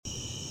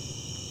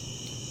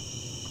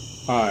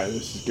Hi,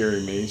 this is Gary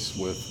Meese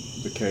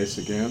with the case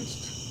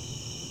against.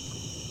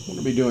 I'm going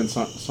to be doing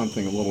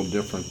something a little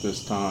different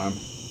this time,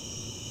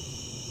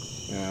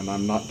 and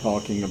I'm not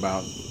talking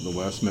about the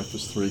West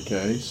Memphis 3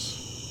 case.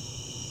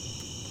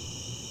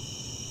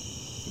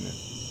 And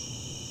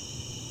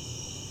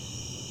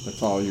if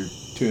that's all you're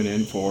tuning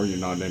in for, you're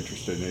not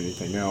interested in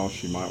anything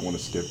else, you might want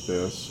to skip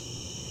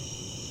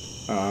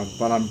this.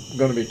 But I'm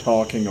going to be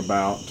talking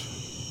about,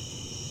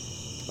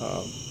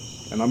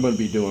 and I'm going to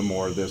be doing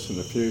more of this in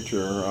the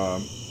future,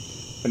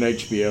 an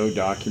HBO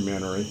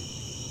documentary.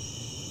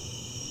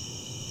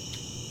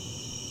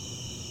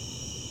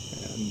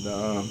 And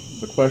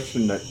the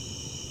question that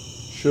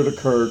should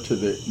occur to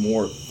the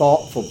more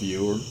thoughtful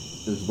viewer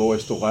is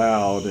voiced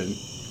aloud in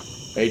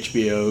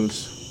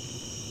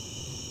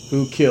HBO's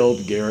Who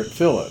Killed Garrett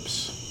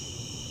Phillips?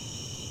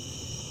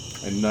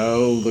 And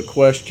no, the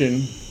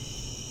question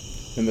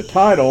in the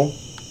title,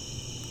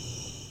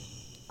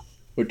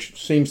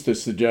 which seems to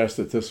suggest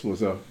that this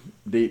was a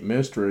deep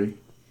mystery,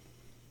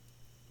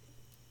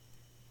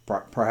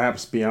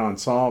 perhaps beyond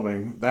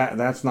solving,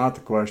 that's not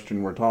the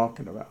question we're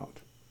talking about.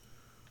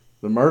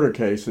 The murder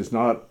case is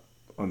not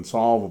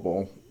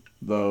unsolvable,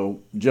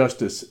 though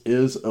justice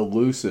is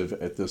elusive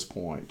at this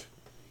point.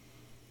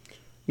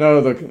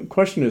 No, the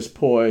question is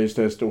poised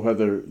as to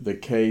whether the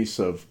case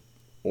of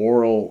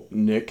Oral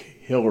Nick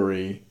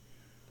Hillary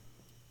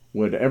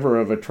would ever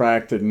have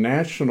attracted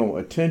national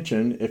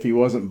attention if he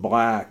wasn't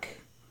black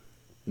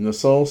and the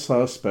sole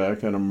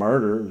suspect in a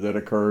murder that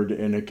occurred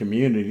in a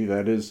community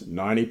that is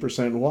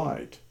 90%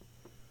 white.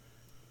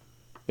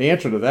 The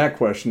answer to that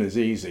question is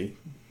easy.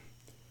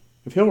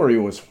 If Hillary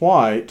was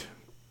white,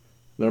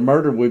 the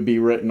murder would be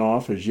written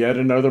off as yet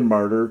another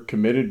murder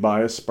committed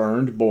by a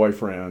spurned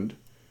boyfriend,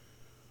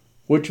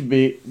 which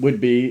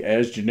would be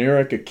as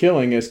generic a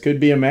killing as could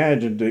be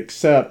imagined,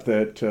 except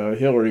that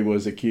Hillary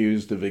was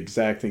accused of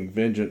exacting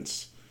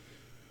vengeance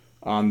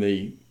on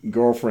the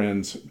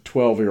girlfriend's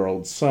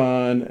 12-year-old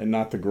son and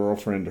not the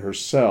girlfriend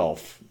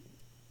herself.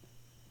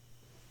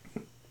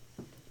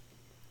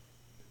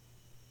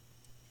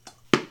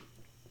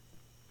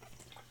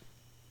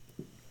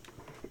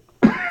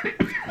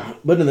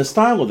 But in the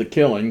style of the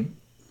killing,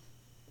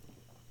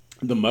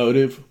 the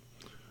motive,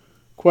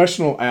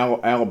 questionable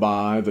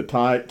alibi, the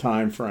tight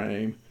time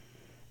frame,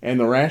 and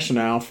the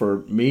rationale for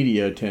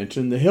media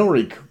attention, the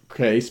Hillary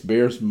case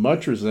bears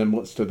much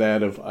resemblance to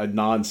that of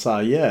Adnan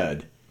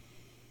Syed.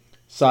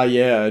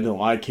 Syed,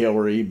 like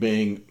Hillary,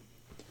 being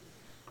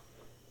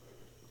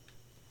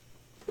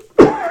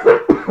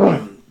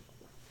a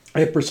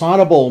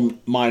personable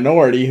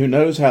minority who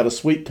knows how to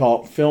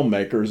sweet-talk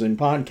filmmakers and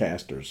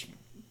podcasters.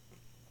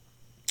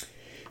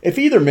 If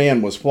either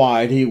man was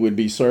white, he would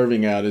be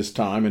serving out his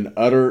time in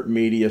utter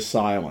media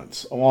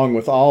silence, along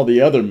with all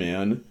the other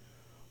men,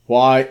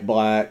 white,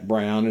 black,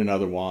 brown, and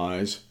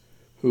otherwise,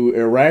 who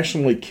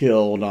irrationally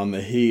killed on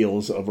the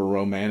heels of a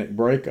romantic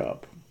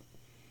breakup.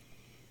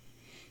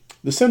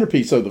 The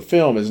centerpiece of the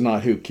film is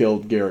not who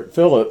killed Garrett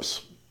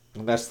Phillips,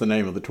 that's the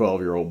name of the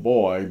 12-year-old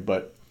boy,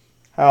 but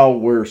how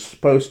we're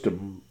supposed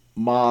to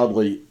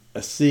mildly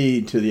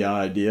accede to the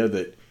idea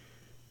that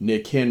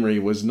Nick Henry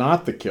was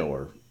not the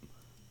killer.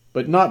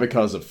 But not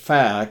because of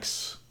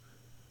facts,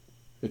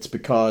 it's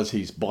because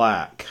he's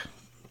black.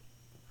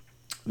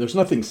 There's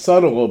nothing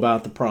subtle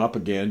about the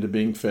propaganda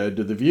being fed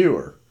to the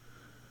viewer.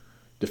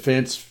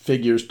 Defense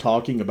figures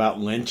talking about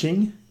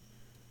lynching,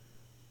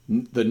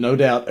 the no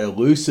doubt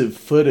elusive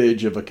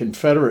footage of a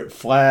Confederate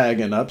flag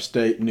in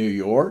upstate New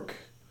York,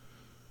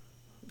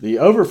 the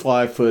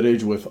overfly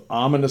footage with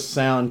ominous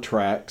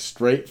soundtrack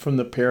straight from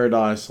the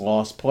Paradise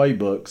Lost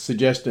playbook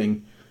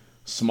suggesting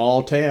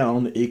small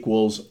town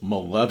equals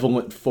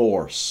malevolent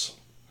force.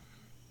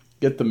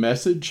 Get the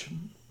message?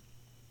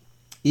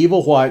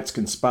 Evil whites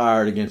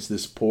conspired against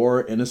this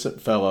poor, innocent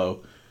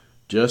fellow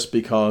just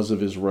because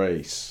of his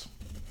race.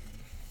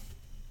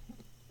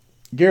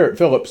 Garrett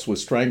Phillips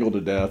was strangled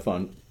to death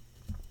on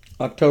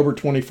October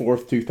 24,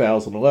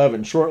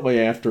 2011, shortly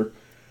after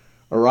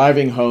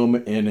arriving home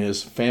in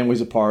his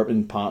family's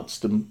apartment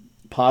in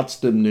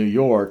Potsdam, New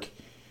York.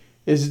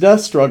 His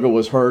death struggle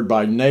was heard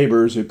by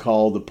neighbors who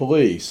called the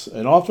police.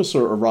 An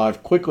officer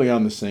arrived quickly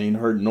on the scene,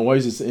 heard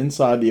noises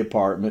inside the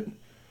apartment,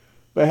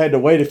 but had to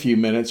wait a few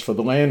minutes for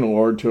the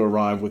landlord to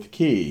arrive with the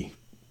key.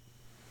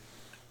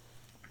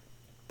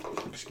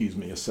 Excuse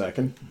me a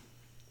second.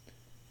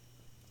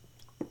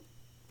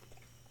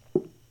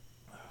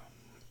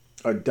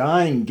 A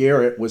dying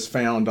Garrett was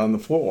found on the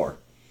floor.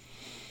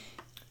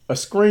 A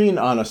screen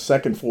on a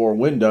second-floor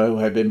window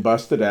had been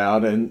busted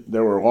out, and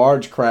there were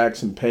large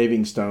cracks and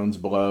paving stones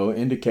below,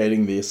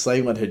 indicating the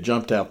assailant had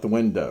jumped out the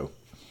window.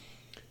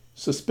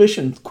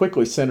 Suspicion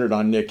quickly centered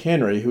on Nick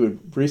Henry, who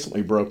had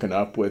recently broken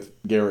up with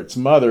Garrett's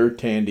mother,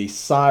 Tandy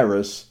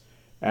Cyrus,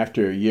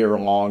 after a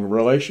year-long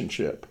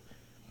relationship.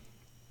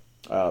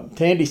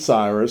 Tandy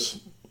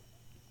Cyrus,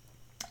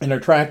 an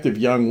attractive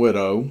young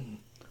widow,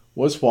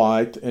 was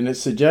white, and it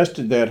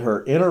suggested that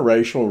her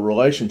interracial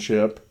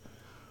relationship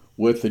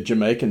with the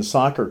Jamaican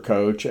soccer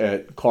coach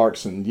at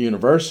Clarkson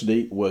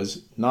University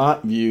was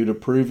not viewed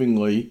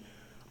approvingly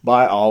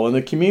by all in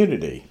the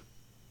community.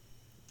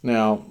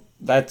 Now,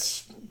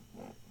 that's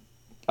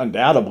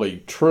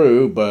undoubtedly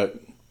true, but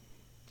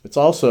it's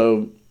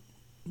also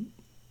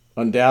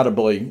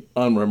undoubtedly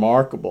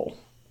unremarkable.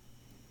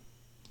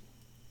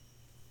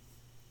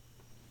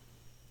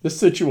 This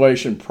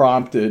situation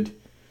prompted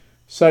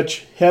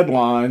such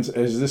headlines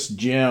as this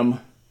gem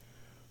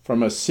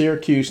from a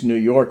Syracuse, New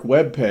York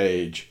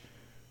webpage.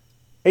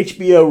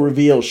 HBO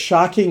reveals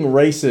shocking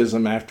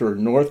racism after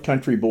North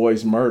Country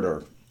boy's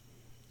murder.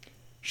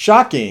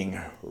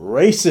 Shocking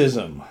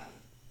racism.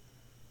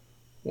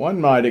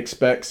 One might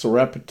expect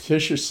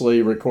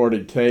surreptitiously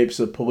recorded tapes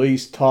of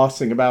police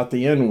tossing about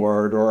the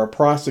N-word or a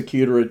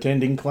prosecutor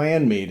attending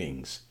Klan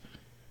meetings.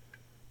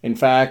 In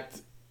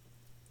fact,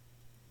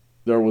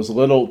 there was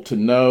little to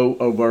no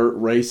overt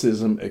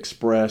racism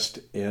expressed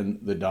in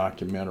the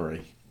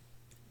documentary.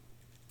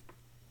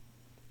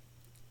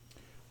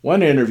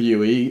 One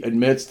interviewee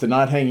admits to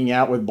not hanging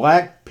out with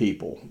black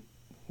people,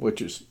 which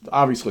is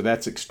obviously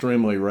that's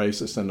extremely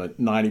racist in a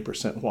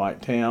 90%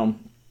 white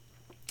town.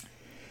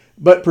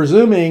 But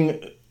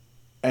presuming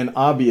an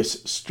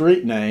obvious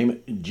street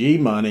name,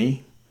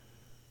 G-Money,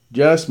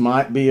 just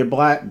might be a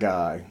black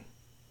guy.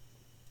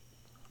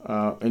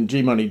 And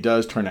G-Money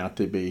does turn out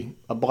to be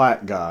a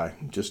black guy,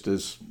 just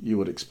as you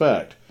would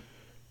expect.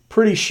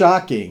 Pretty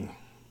shocking.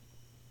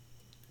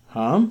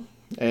 Huh?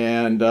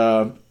 And,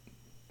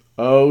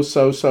 oh,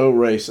 so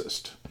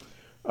racist.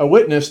 A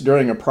witness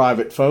during a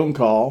private phone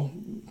call,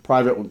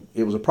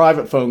 it was a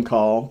private phone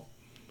call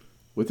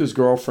with his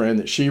girlfriend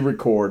that she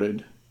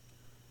recorded,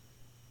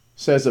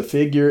 says a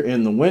figure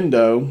in the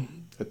window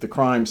at the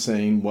crime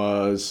scene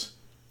was,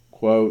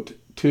 quote,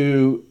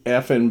 too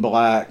effing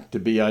black to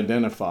be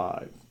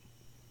identified.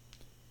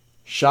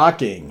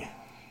 Shocking.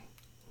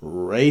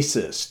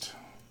 Racist.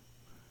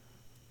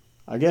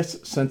 I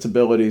guess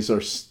sensibilities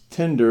are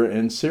tender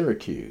in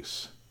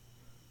Syracuse.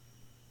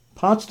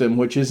 Potsdam,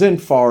 which is in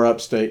far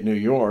upstate New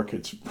York,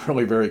 it's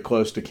really very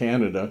close to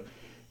Canada,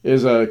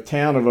 is a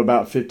town of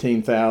about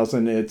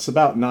 15,000. It's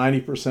about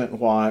 90%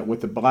 white,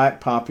 with the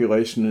black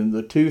population in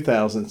the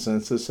 2000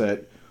 census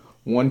at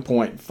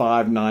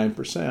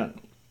 1.59%.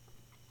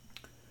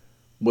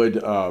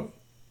 Would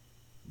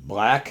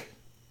black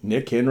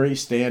Nick Henry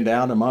stand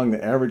out among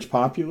the average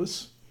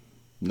populace?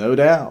 No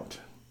doubt.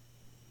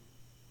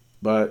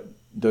 But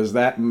does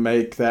that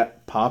make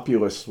that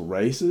populace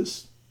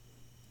racist?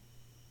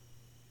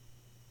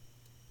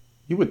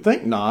 You would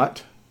think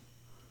not.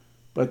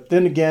 But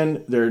then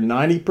again, they're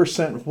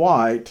 90%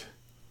 white,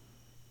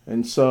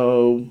 and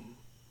so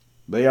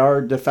they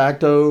are de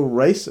facto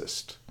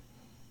racist.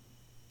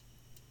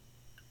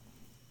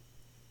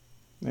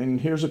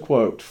 And here's a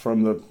quote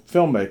from the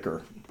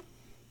filmmaker,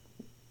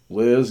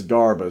 Liz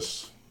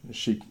Garbus.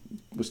 She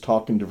was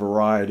talking to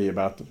Variety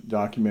about the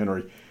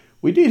documentary.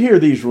 We did hear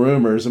these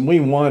rumors, and we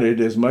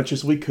wanted, as much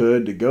as we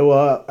could, to go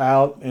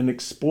out and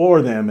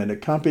explore them and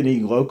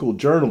accompany local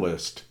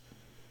journalists.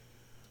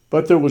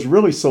 But there was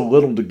really so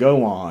little to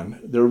go on.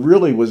 There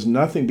really was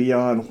nothing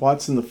beyond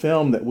what's in the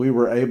film that we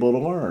were able to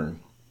learn.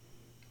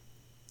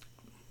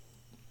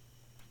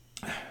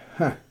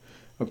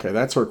 Okay,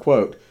 that's her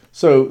quote.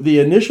 So the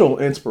initial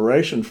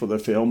inspiration for the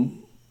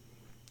film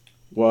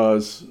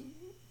was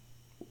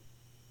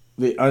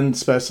the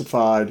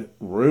unspecified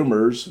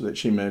rumors that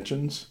she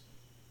mentions,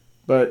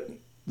 but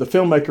the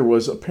filmmaker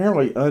was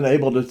apparently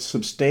unable to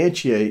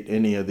substantiate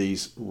any of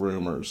these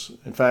rumors.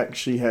 In fact,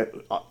 she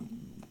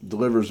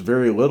delivers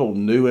very little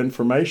new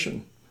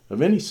information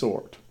of any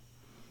sort.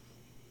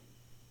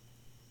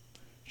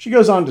 She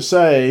goes on to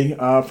say,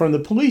 from the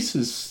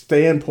police's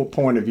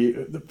point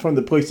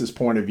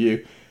of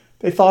view,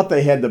 they thought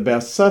they had the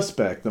best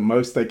suspect, the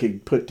most they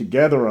could put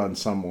together on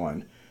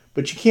someone.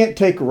 But you can't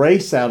take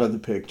race out of the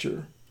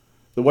picture.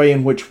 The way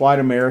in which white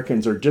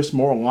Americans are just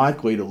more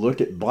likely to look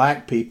at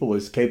black people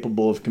as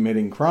capable of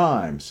committing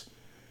crimes.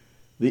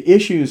 The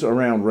issues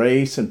around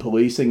race and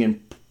policing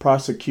and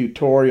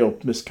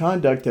prosecutorial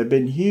misconduct have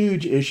been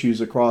huge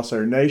issues across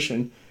our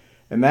nation,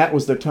 and that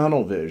was the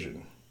tunnel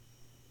vision.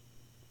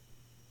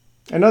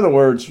 In other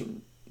words,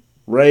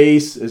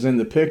 race is in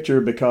the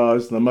picture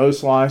because the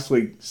most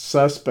likely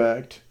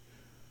suspect,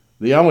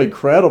 the only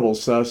credible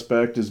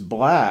suspect, is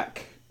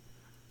black.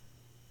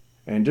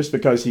 And just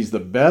because he's the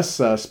best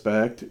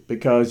suspect,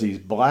 because he's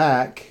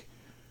black,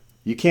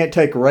 you can't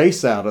take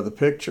race out of the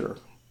picture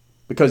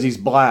because he's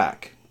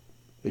black,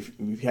 if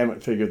you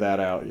haven't figured that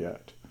out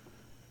yet.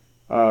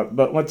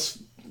 But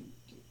let's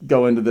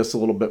go into this a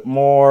little bit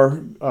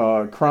more.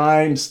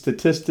 Crime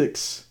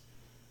statistics,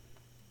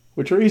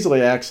 which are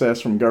easily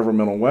accessed from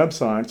governmental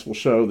websites, will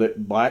show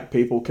that black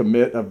people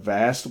commit a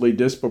vastly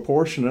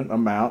disproportionate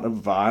amount of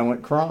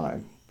violent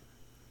crime.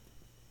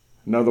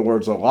 In other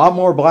words, a lot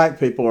more black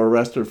people are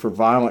arrested for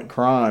violent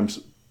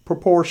crimes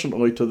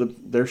proportionately to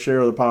their share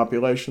of the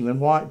population than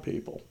white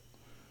people.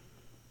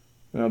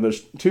 Now,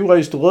 there's two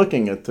ways to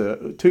looking at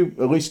at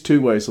least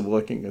two ways of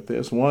looking at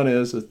this. One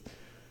is that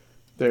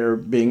they're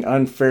being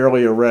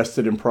unfairly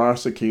arrested and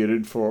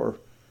prosecuted for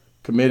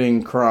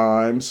committing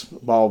crimes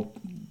while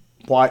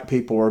white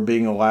people are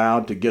being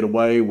allowed to get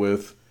away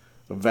with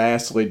a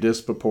vastly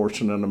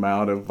disproportionate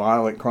amount of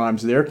violent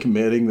crimes they're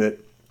committing that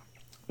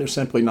they're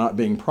simply not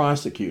being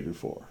prosecuted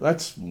for.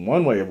 That's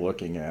one way of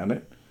looking at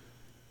it.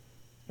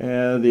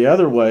 And the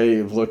other way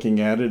of looking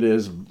at it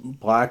is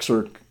blacks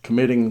are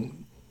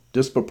committing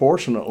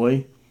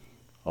disproportionately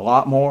a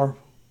lot more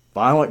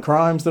violent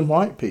crimes than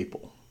white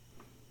people.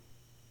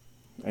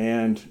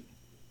 And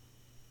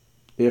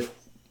if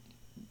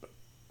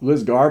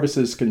Liz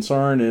Garbus's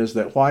concern is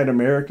that white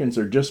Americans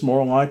are just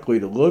more likely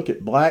to look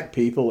at black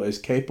people as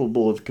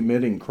capable of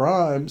committing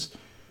crimes,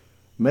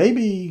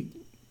 maybe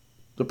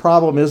the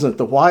problem isn't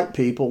the white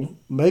people.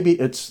 Maybe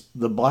it's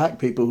the black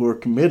people who are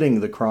committing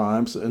the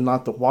crimes and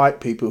not the white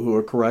people who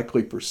are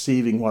correctly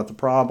perceiving what the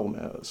problem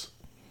is.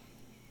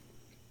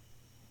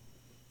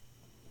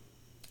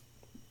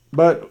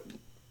 But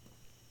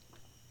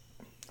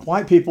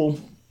white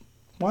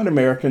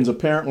Americans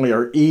apparently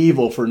are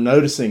evil for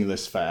noticing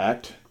this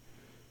fact,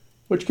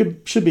 which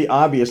should be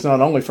obvious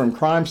not only from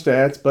crime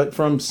stats, but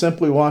from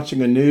simply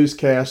watching a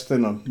newscast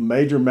in a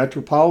major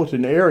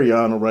metropolitan area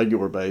on a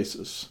regular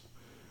basis.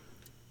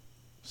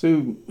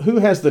 So who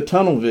has the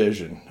tunnel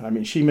vision? I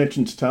mean, she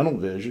mentions tunnel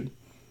vision.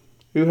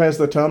 Who has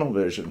the tunnel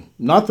vision?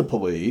 Not the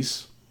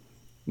police,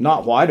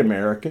 not white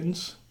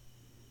Americans.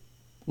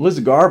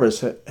 Liz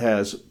Garbus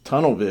has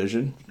tunnel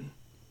vision.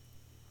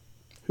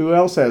 Who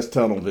else has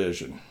tunnel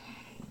vision?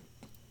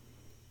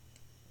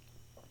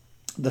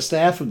 The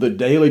staff of the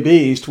Daily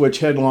Beast, which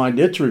headlined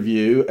its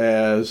review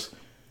as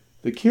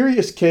 "The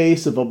Curious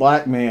Case of a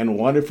Black Man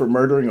Wanted for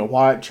Murdering a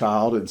White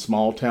Child in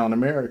Small Town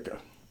America."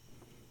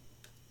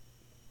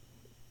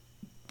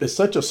 Is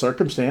such a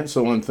circumstance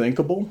so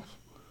unthinkable?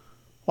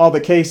 While the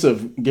case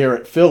of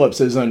Garrett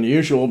Phillips is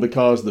unusual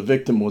because the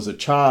victim was a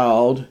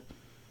child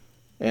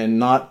and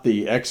not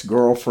the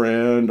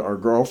ex-girlfriend or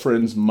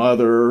girlfriend's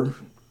mother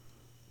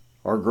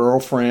or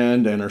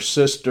girlfriend and her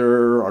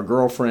sister or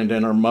girlfriend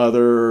and her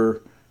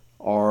mother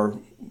or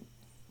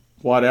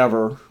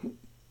whatever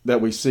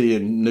that we see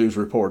in news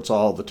reports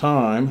all the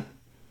time,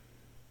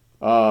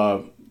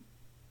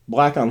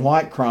 black on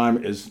white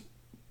crime is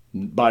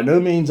by no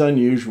means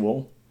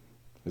unusual,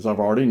 as I've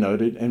already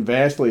noted, and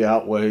vastly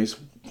outweighs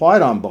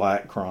white on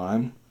black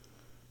crime.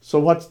 So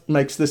what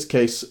makes this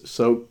case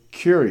so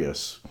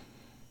curious?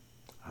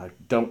 I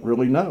don't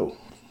really know.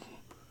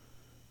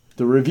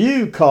 The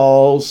review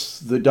calls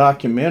the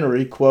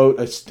documentary, quote,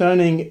 "a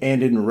stunning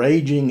and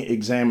enraging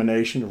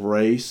examination of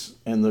race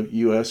and the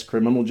U.S.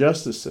 criminal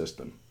justice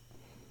system."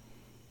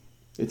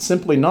 It's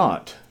simply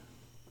not.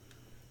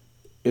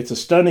 It's a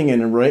stunning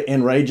and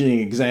enraging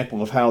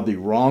example of how the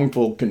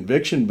wrongful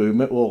conviction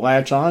movement will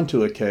latch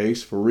onto a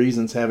case for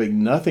reasons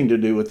having nothing to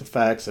do with the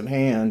facts at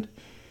hand,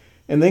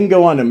 and then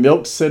go on to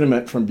milk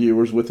sentiment from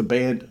viewers with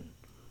abandon.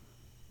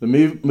 The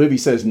movie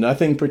says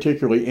nothing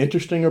particularly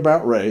interesting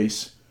about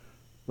race,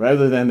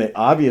 rather than the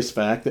obvious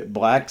fact that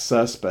black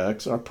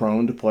suspects are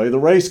prone to play the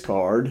race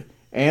card,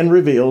 and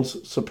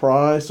reveals,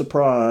 surprise,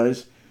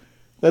 surprise,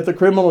 that the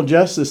criminal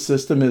justice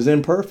system is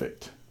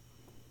imperfect.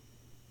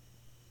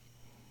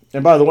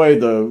 And by the way,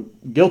 the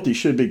guilty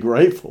should be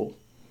grateful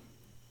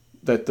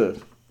that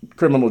the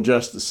criminal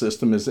justice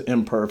system is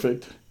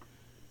imperfect,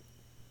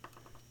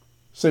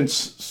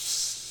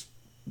 since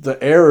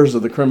the errors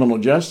of the criminal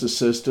justice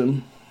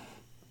system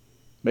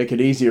make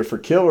it easier for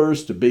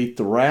killers to beat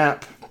the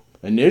rap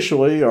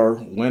initially or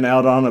win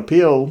out on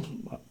appeal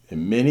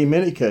in many,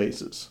 many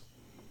cases.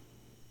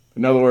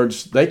 In other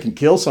words, they can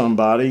kill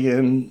somebody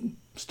and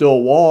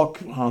still walk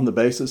on the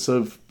basis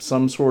of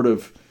some sort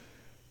of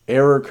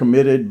error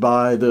committed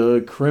by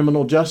the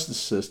criminal justice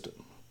system.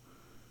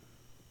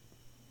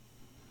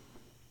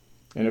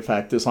 And in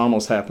fact, this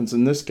almost happens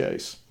in this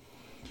case.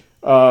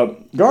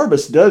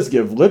 Garbus does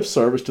give lip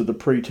service to the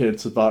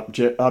pretense of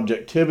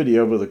objectivity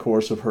over the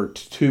course of her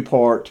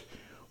two-part,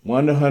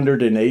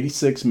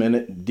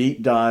 186-minute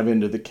deep dive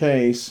into the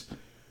case,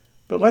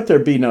 but let there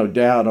be no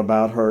doubt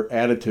about her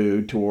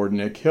attitude toward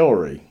Nick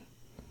Hillary.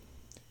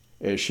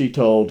 As she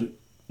told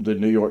the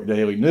New York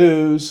Daily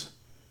News,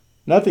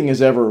 "Nothing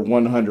is ever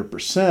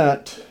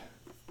 100%,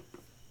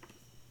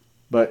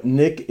 but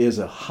Nick is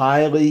a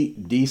highly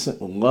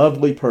decent,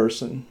 lovely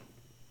person."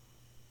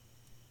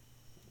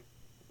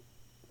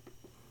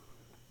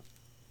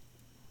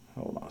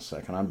 Hold on a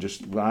second.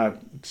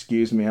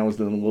 Excuse me, I was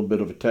doing a little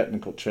bit of a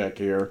technical check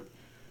here.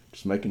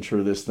 Just making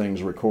sure this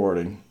thing's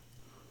recording.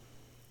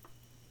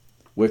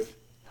 With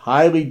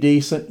highly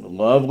decent,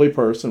 lovely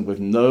person with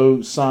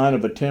no sign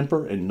of a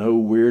temper and no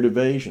weird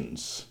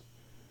evasions.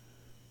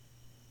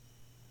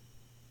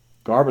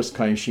 Garbus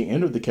claims she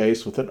entered the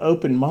case with an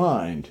open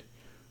mind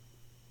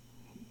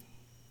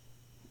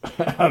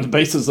on the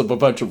basis of a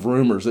bunch of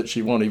rumors that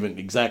she won't even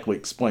exactly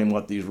explain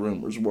what these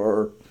rumors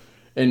were.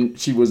 And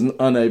she was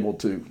unable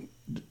to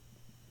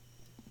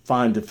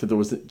find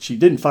she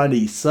didn't find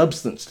any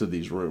substance to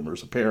these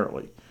rumors,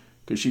 apparently,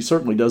 because she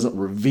certainly doesn't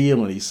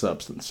reveal any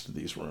substance to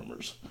these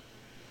rumors.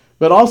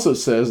 But also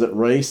says that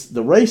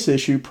the race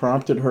issue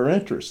prompted her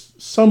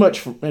interest. So much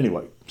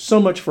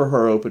for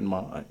her open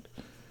mind.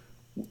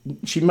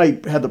 She may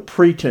have the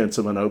pretense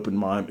of an open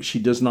mind, but she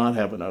does not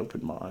have an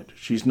open mind.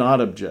 She's not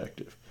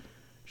objective.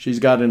 She's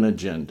got an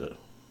agenda.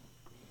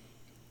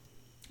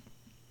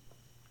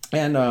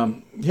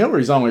 And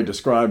Hillary's only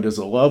described as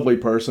a lovely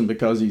person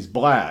because he's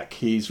black.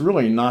 He's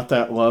really not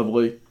that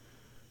lovely,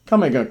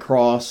 coming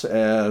across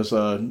as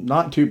a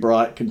not too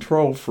bright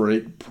control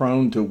freak,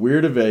 prone to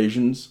weird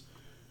evasions.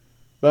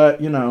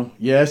 But,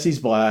 yes, he's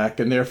black,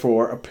 and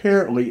therefore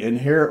apparently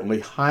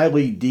inherently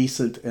highly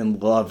decent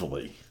and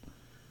lovely.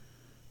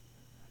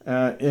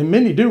 And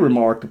many do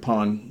remark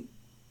upon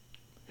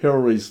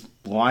Hillary's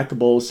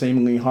likable,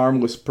 seemingly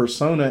harmless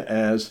persona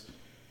as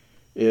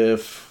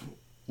if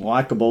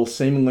likable,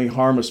 seemingly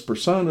harmless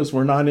personas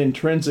were not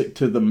intrinsic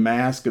to the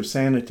mask of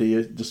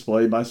sanity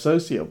displayed by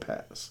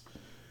sociopaths.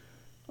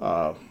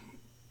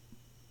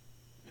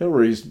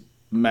 Hillary's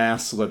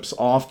mask slips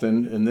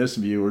often, in this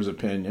viewer's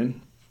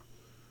opinion.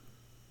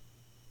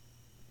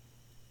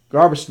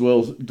 Garbus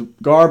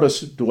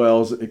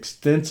dwells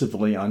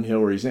extensively on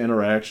Hillary's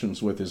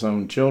interactions with his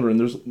own children.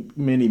 There's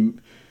many,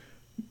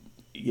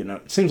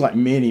 it seems like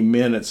many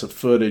minutes of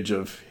footage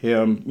of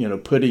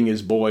him, putting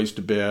his boys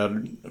to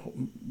bed,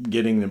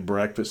 getting them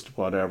breakfast,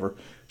 whatever.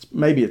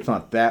 Maybe it's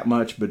not that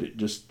much, but it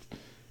just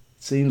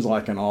seems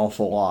like an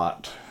awful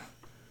lot.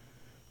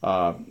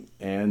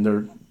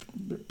 And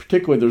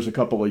particularly there's a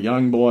couple of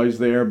young boys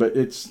there, but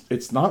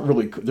it's not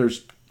really,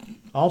 there's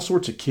all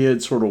sorts of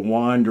kids sort of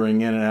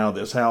wandering in and out of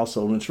this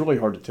household, and it's really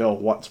hard to tell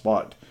what's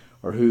what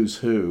or who's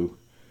who.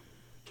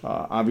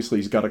 Obviously,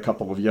 he's got a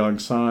couple of young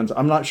sons.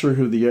 I'm not sure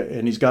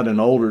and he's got an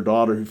older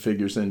daughter who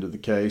figures into the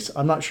case.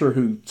 I'm not sure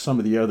who some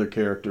of the other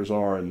characters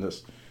are in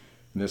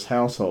this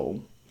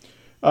household.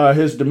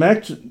 Hillary's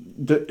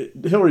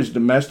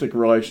domestic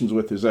relations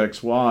with his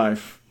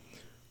ex-wife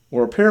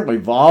were apparently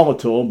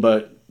volatile,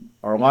 but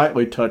are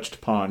lightly touched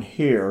upon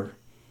here.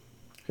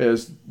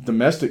 His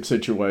domestic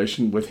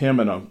situation with him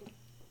in a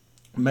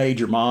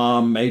major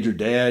mom, major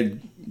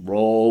dad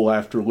role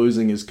after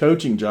losing his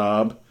coaching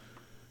job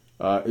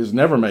is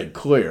never made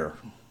clear.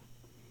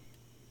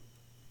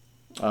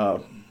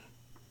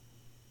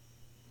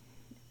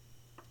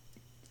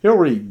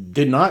 Hillary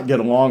did not get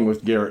along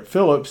with Garrett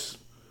Phillips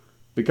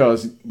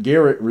because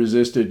Garrett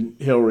resisted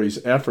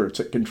Hillary's efforts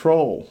at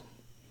control.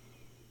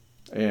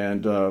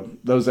 And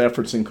those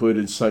efforts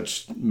included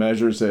such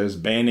measures as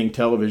banning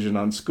television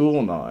on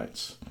school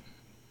nights,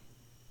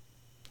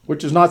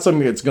 which is not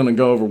something that's going to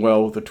go over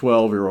well with a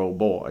 12-year-old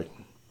boy,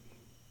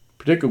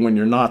 particularly when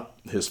you're not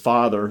his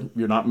father,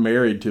 you're not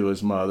married to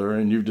his mother,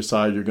 and you've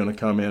decided you're going to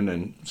come in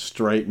and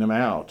straighten him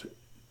out.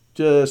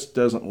 Just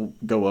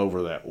doesn't go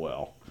over that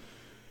well.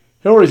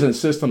 Hillary's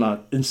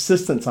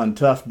insistence on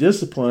tough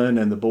discipline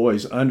and the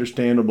boy's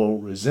understandable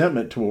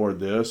resentment toward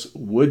this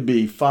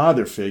would-be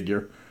father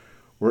figure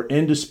were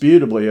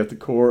indisputably at the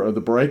core of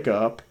the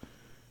breakup,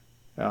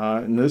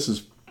 and this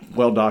is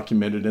well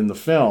documented in the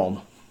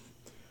film.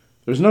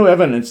 There's no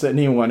evidence that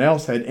anyone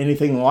else had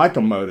anything like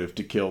a motive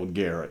to kill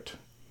Garrett.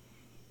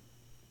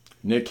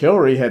 Nick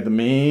Hillary had the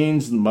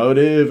means, the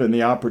motive, and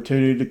the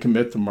opportunity to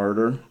commit the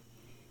murder.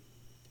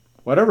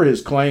 Whatever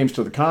his claims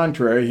to the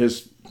contrary,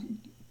 his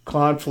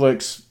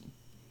conflicts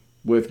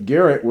with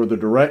Garrett were the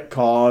direct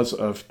cause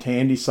of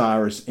Tandy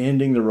Cyrus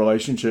ending the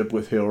relationship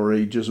with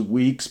Hillary just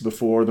weeks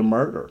before the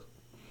murder.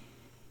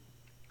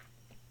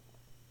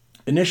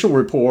 Initial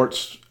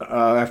reports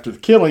after the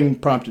killing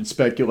prompted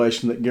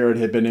speculation that Garrett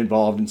had been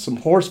involved in some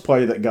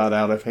horseplay that got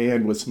out of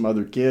hand with some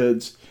other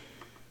kids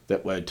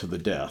that led to the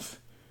death.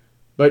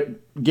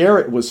 But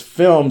Garrett was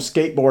filmed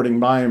skateboarding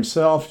by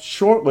himself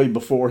shortly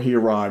before he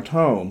arrived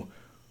home.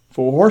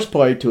 For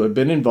horseplay to have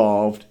been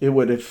involved, it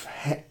would have,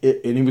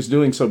 and he was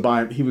doing so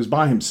he was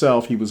by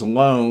himself, he was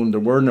alone, there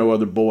were no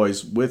other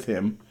boys with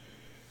him.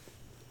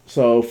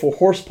 So for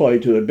horseplay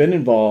to have been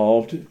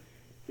involved,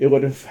 it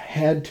would have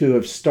had to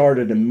have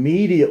started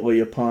immediately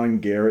upon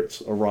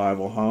Garrett's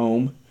arrival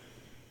home,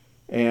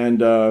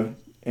 and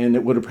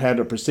it would have had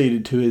to have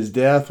proceeded to his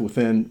death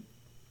within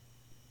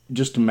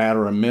just a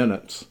matter of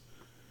minutes.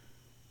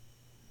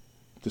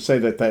 To say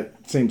that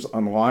seems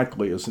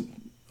unlikely is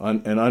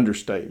an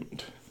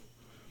understatement.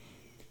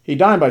 He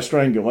died by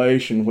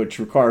strangulation, which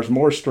requires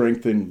more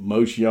strength than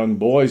most young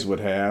boys would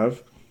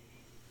have.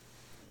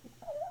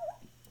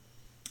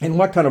 And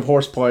what kind of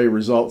horseplay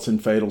results in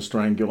fatal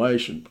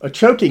strangulation? A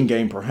choking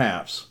game,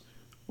 perhaps.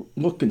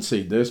 We'll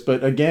concede this,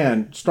 but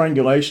again,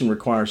 strangulation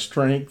requires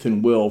strength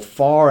and will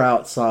far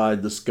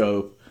outside the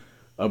scope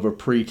of a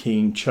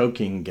preteen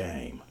choking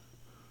game.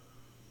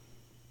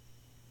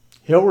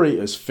 Hillary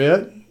is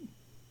fit,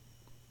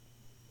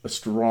 a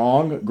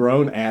strong,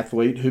 grown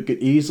athlete who could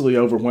easily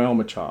overwhelm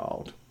a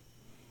child.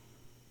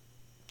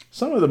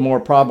 Some of the more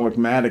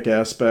problematic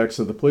aspects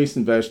of the police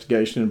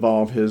investigation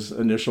involve his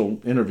initial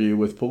interview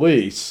with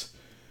police.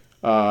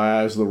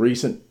 As the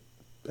recent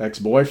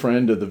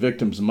ex-boyfriend of the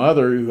victim's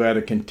mother, who had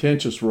a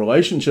contentious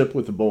relationship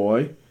with the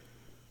boy,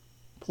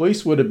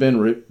 police would have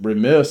been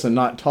remiss in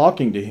not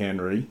talking to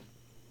Henry.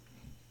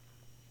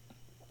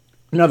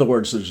 In other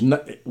words,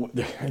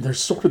 there's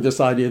sort of this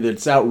idea that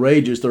it's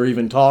outrageous they're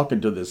even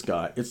talking to this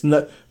guy.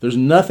 There's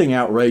nothing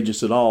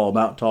outrageous at all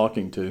about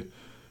talking to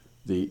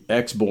the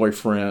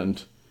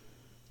ex-boyfriend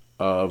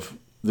of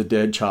the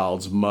dead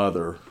child's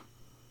mother,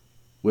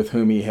 with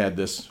whom he had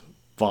this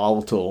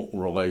volatile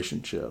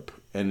relationship.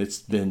 And it's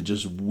been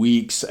just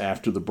weeks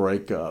after the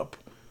breakup.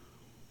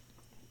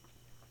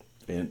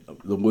 And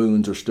the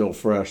wounds are still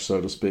fresh, so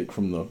to speak,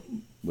 from the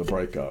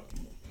breakup.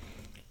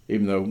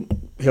 Even though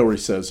Hillary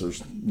says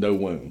there's no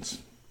wounds.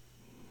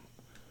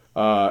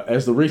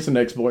 As the recent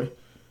ex-boy,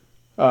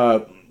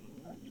 Henry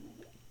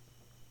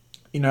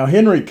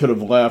could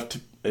have left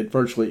at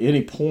virtually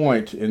any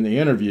point in the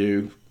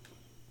interview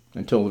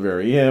until the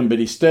very end, but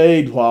he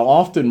stayed while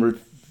often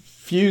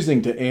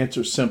refusing to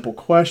answer simple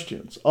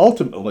questions.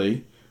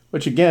 Ultimately,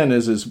 which again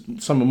is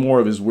some more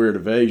of his weird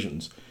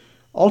evasions,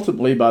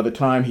 ultimately, by the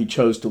time he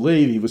chose to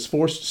leave, he was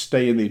forced to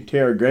stay in the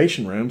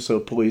interrogation room so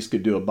police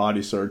could do a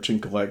body search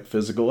and collect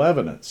physical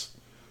evidence.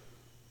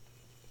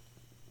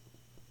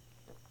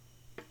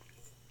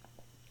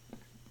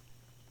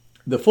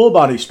 The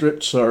full-body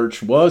strip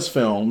search was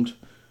filmed,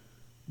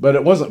 but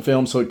it wasn't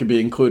filmed so it could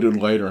be included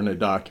later in a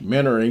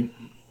documentary.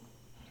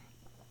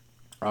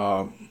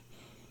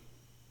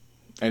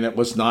 And it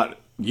was not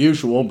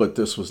usual, but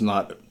this was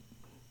not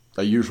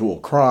a usual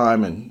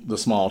crime in the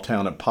small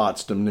town of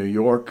Potsdam, New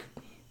York.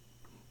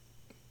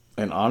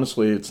 And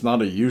honestly, it's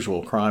not a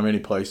usual crime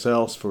anyplace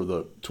else for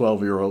the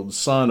 12-year-old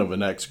son of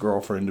an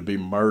ex-girlfriend to be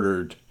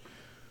murdered.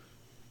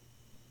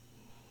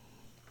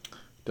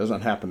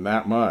 Doesn't happen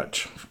that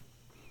much.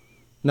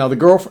 Now, the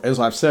girlfriend, as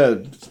I've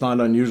said, it's not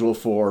unusual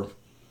for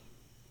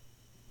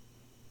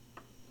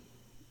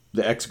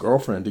the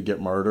ex-girlfriend to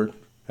get murdered.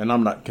 And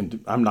I'm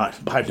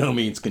not by no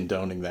means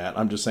condoning that.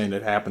 I'm just saying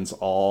it happens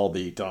all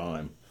the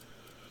time.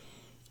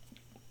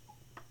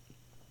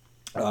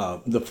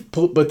 But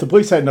the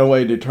police had no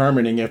way of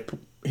determining if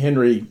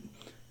Henry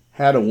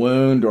had a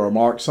wound or a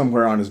mark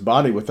somewhere on his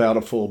body without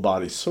a full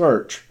body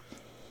search.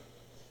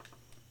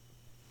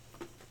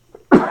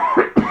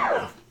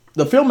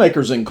 The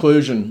filmmaker's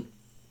inclusion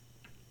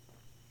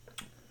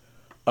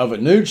of a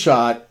nude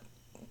shot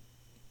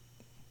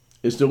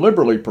is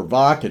deliberately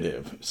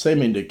provocative,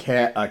 seeming to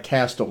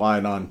cast a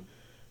light on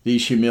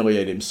these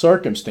humiliating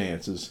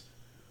circumstances,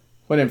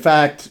 when in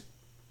fact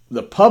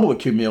the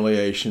public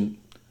humiliation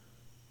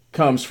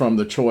comes from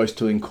the choice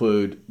to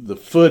include the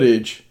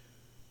footage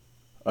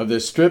of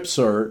this strip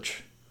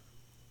search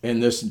in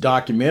this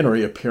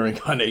documentary appearing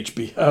on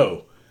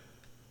HBO.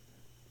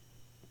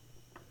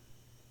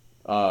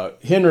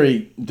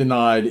 Henry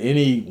denied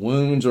any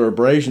wounds or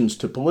abrasions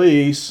to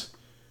police,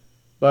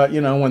 but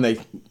when they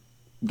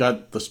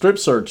got the strip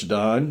search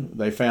done,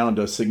 they found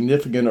a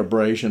significant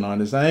abrasion on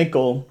his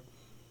ankle,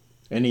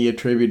 and he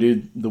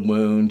attributed the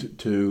wound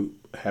to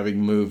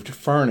having moved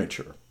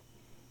furniture.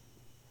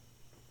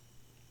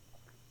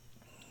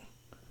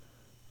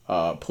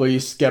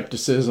 Police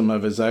skepticism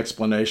of his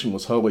explanation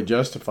was wholly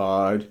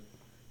justified,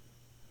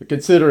 but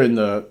considering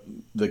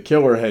the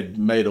killer had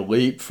made a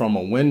leap from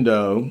a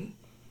window,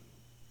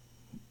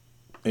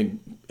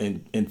 and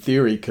in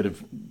theory could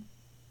have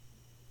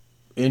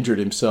injured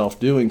himself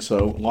doing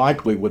so,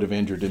 likely would have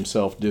injured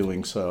himself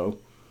doing so.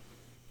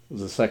 It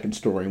was a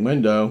second-story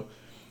window,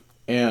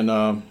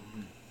 and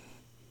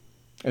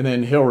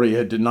then Hillary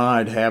had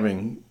denied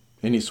having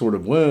any sort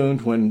of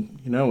wound when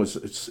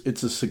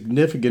it's a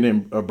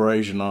significant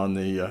abrasion on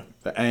the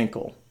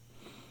ankle.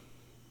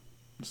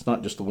 It's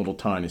not just a little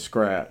tiny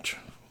scratch.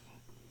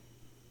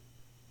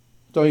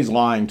 So he's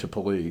lying to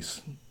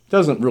police.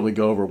 Doesn't really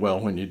go over well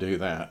when you do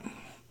that.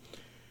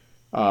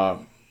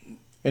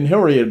 And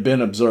Hillary had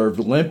been observed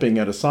limping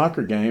at a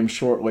soccer game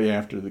shortly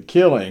after the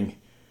killing.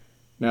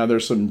 Now,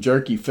 there's some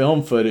jerky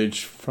film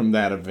footage from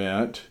that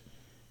event.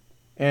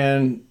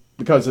 And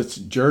because it's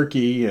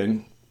jerky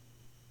and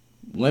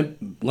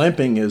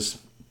limping is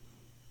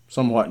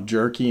somewhat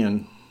jerky,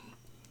 and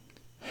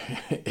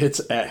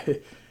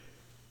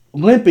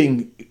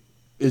limping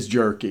is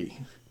jerky.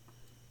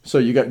 So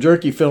you got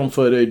jerky film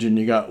footage and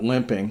you got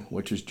limping,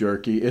 which is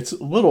jerky. It's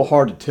a little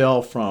hard to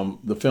tell from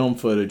the film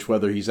footage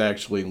whether he's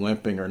actually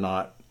limping or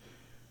not.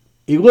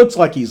 He looks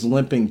like he's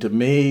limping to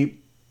me,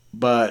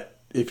 but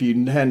if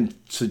you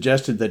hadn't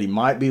suggested that he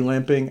might be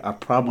limping, I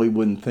probably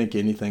wouldn't think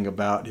anything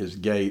about his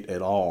gait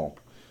at all.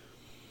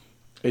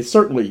 It's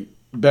certainly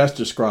best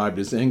described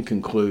as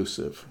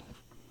inconclusive.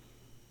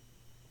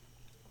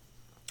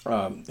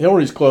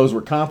 Hillary's clothes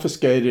were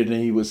confiscated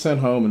and he was sent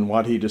home in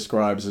what he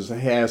describes as a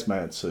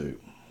hazmat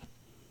suit.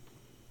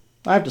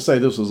 I have to say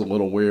this was a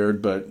little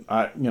weird, but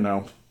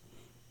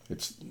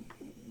it's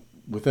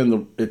within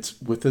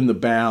the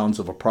bounds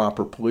of a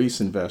proper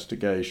police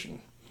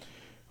investigation.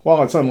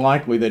 While it's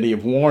unlikely that he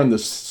have worn the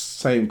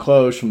same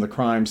clothes from the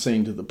crime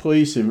scene to the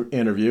police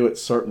interview,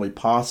 it's certainly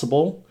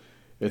possible.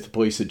 If the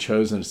police had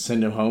chosen to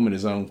send him home in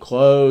his own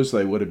clothes,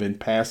 they would have been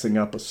passing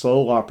up a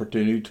sole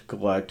opportunity to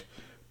collect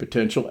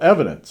potential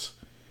evidence.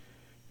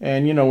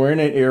 And, we're in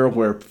an era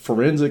where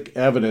forensic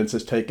evidence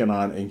has taken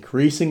on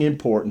increasing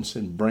importance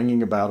in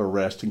bringing about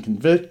arrests and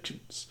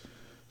convictions.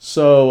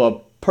 So a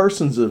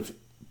person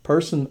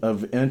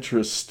of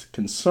interest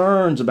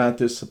concerns about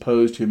this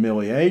supposed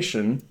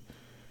humiliation,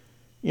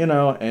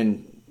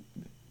 and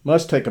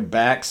must take a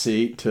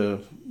backseat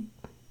to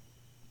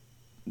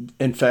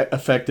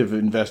effective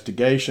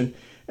investigation.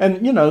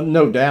 And,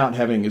 no doubt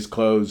having his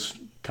clothes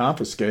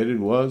confiscated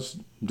was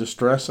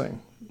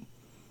distressing.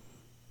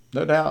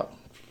 No doubt.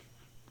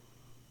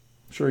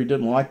 I'm sure he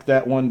didn't like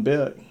that one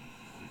bit.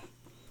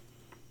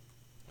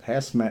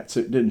 Hazmat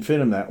suit didn't fit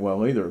him that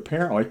well either,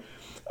 apparently.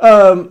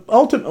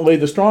 Ultimately,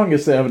 the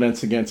strongest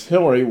evidence against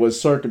Hillary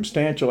was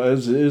circumstantial,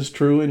 as is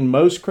true in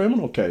most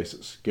criminal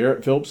cases.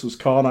 Garrett Phillips was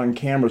caught on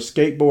camera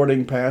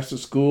skateboarding past a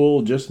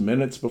school just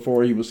minutes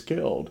before he was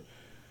killed.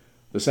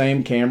 The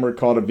same camera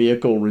caught a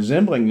vehicle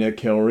resembling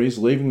Nick Hillary's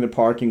leaving the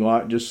parking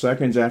lot just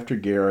seconds after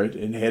Garrett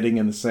and heading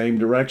in the same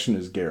direction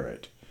as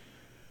Garrett.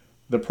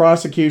 The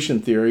prosecution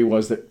theory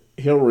was that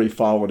Hillary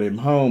followed him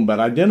home, but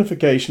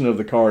identification of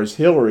the car as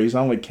Hillary's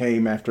only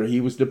came after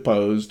he was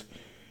deposed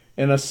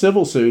in a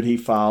civil suit he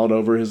filed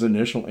over his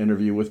initial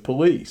interview with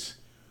police.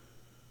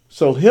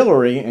 So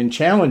Hillary, in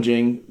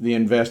challenging the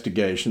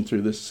investigation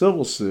through this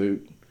civil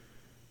suit,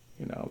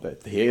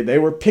 that they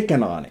were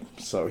picking on him,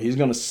 so he's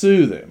going to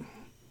sue them.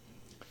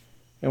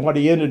 And what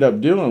he ended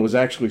up doing was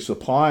actually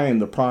supplying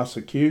the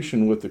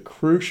prosecution with the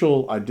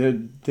crucial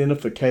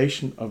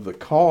identification of the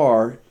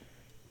car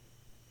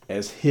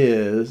as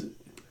his,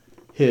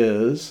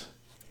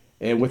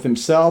 and with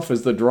himself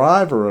as the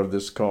driver of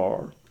this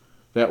car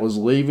that was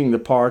leaving the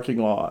parking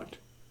lot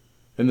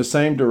in the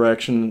same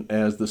direction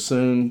as the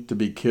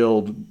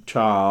soon-to-be-killed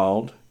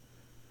child,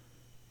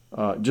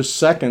 just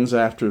seconds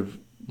after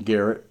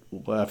Garrett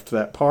left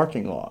that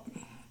parking lot.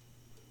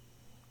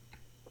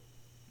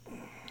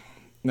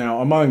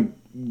 Now, among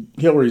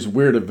Hillary's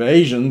weird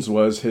evasions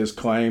was his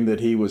claim that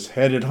he was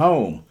headed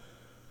home,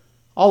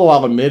 all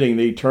while admitting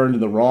that he turned in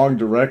the wrong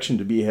direction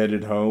to be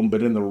headed home,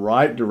 but in the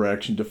right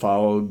direction to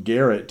follow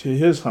Garrett to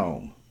his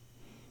home.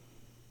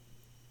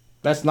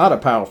 That's not a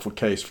powerful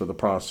case for the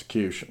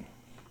prosecution.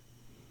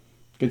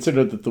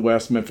 Consider that the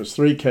West Memphis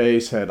 3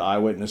 case had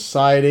eyewitness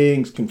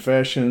sightings,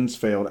 confessions,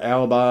 failed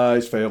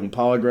alibis, failed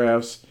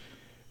polygraphs,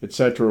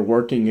 etc.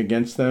 working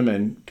against them,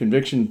 and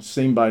conviction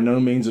seemed by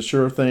no means a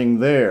sure thing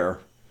there.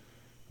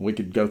 We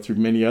could go through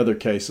many other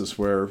cases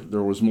where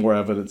there was more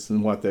evidence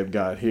than what they've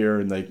got here,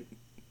 and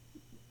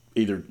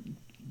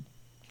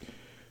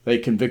they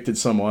convicted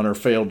someone or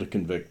failed to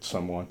convict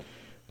someone.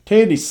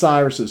 Tandy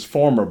Cyrus's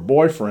former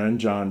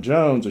boyfriend, John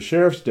Jones, a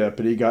sheriff's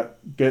deputy,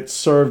 gets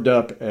served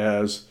up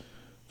as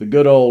the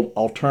good old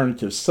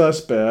alternative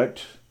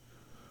suspect,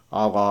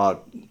 a la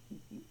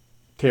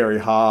Terry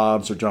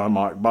Hobbs or John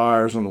Mark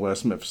Byers on the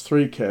West Memphis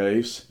 3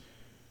 case.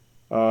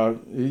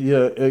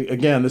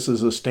 Again, this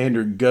is a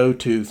standard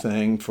go-to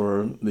thing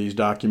for these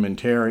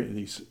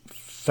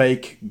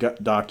fake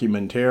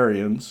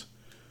documentarians,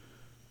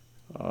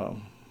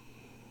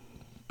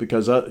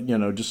 because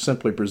just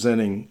simply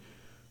presenting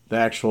the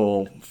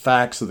actual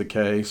facts of the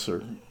case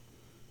are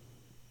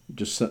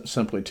just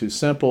simply too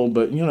simple.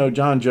 But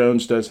John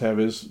Jones does have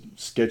his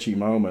sketchy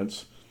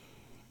moments,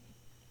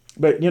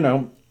 but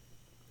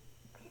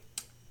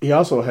he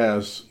also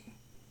has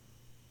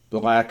the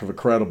lack of a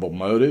credible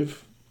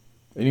motive.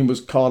 And he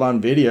was caught on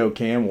video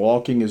cam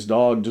walking his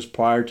dog just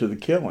prior to the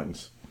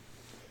killings.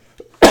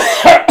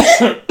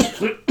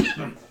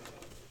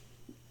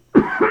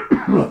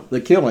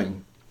 The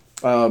killing.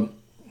 But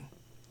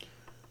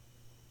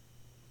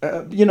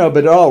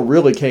it all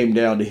really came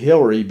down to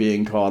Hillary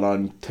being caught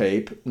on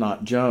tape,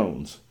 not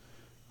Jones.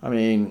 I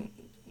mean,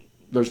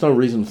 there's no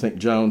reason to think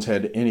Jones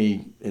had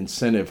any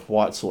incentive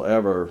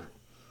whatsoever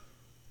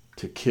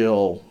to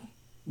kill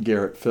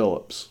Garrett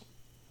Phillips.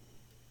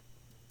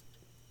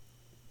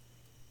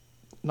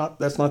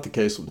 That's not the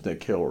case with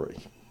Nick Hillary.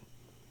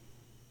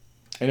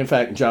 And in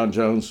fact, John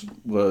Jones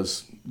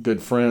was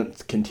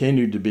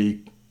continued to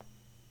be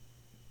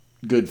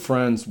good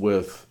friends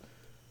with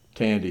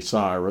Tandy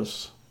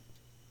Cyrus,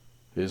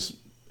 his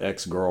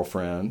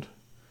ex-girlfriend,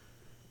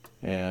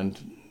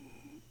 and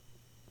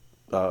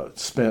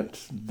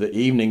spent the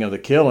evening of the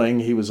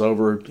killing. He was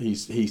over. He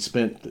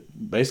spent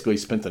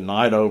the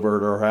night over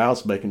at her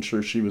house, making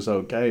sure she was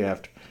okay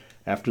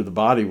after the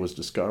body was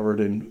discovered,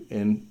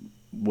 and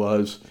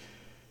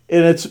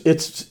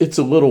it's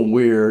a little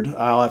weird,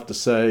 I'll have to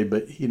say,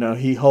 but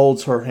he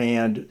holds her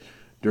hand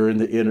during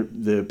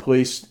the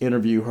police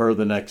interview her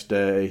the next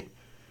day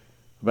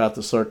about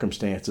the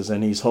circumstances,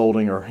 and he's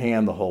holding her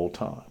hand the whole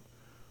time.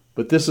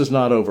 But this is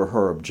not over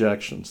her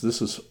objections.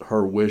 This is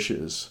her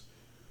wishes.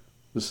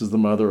 This is the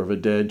mother of a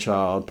dead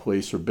child.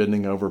 Police are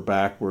bending over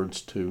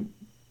backwards to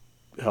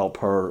help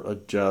her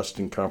adjust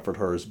and comfort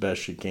her as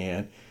best she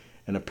can.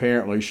 And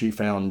apparently she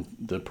found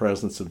the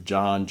presence of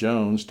John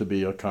Jones to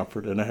be a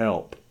comfort and a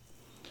help.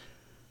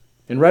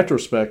 In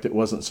retrospect, it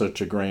wasn't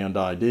such a grand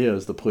idea,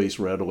 as the police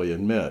readily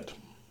admit.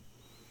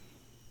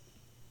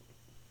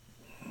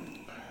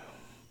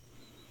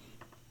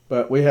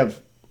 But we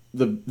have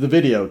the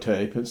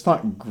videotape. It's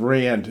not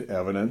grand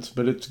evidence,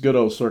 but it's good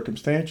old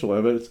circumstantial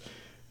evidence.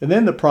 And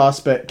then the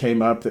prospect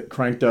came up that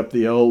cranked up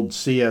the old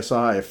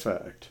CSI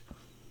effect.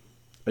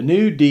 A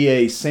new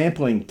DA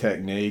sampling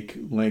technique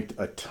linked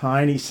a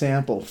tiny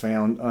sample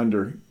found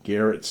under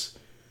Garrett's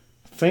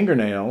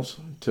fingernails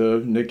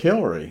to Nick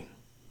Hillary.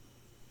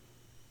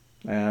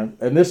 And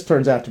this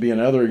turns out to be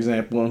another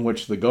example in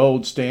which the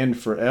gold standard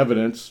for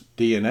evidence,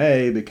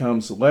 DNA,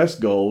 becomes less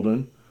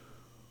golden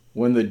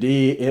when the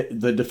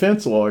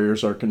defense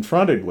lawyers are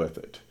confronted with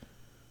it.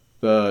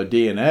 The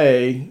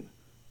DNA,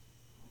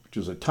 which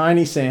was a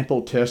tiny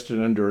sample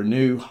tested under a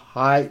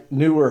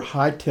newer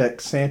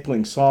high-tech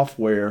sampling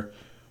software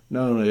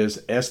known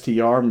as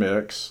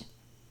STR-Mix,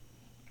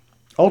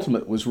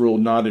 ultimately was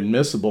ruled not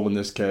admissible in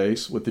this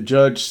case, with the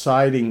judge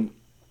citing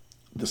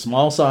the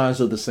small size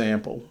of the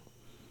sample.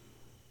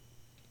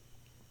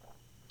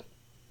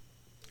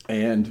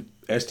 And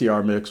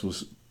STR-Mix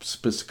was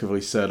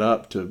specifically set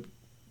up to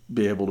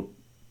be able to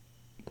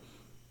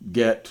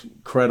get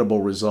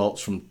credible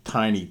results from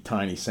tiny,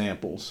 tiny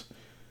samples.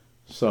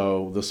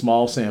 So the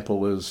smallness of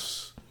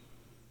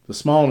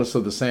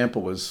the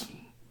sample is,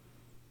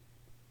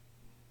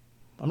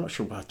 I'm not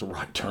sure what the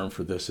right term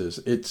for this is.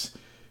 It's,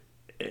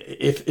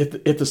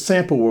 if the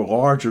sample were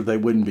larger, they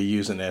wouldn't be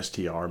using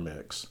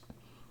STR-Mix.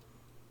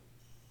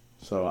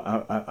 So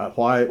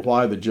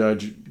why the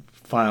judge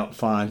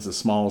finds the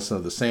smallness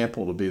of the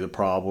sample to be the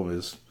problem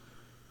is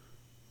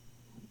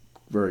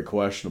very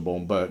questionable.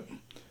 But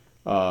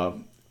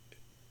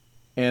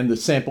and the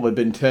sample had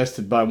been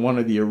tested by one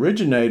of the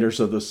originators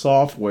of the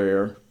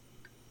software.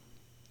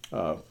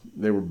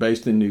 They were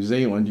based in New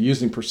Zealand,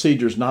 using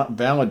procedures not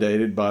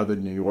validated by the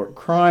New York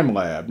Crime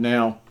Lab.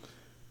 Now,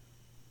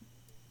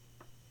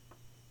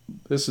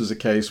 this is a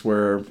case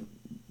where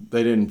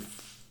the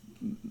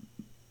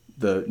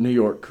New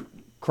York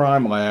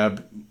Crime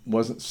Lab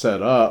wasn't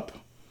set up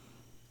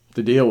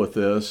to deal with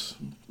this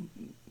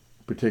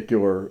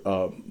particular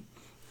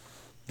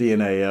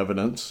DNA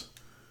evidence.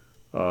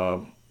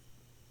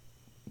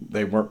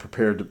 They weren't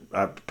prepared to.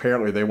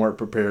 Apparently, they weren't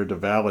prepared to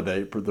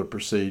validate the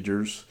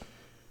procedures,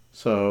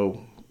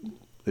 so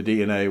the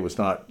DNA was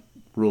not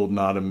ruled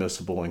not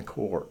admissible in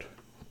court.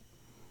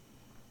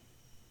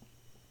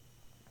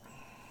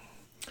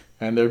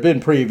 And there had been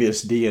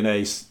previous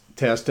DNA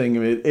testing.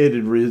 It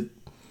had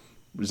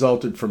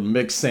resulted from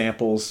mixed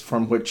samples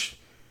from which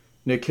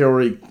Nick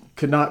Hillary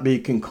could not be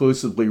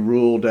conclusively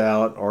ruled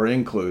out or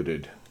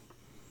included.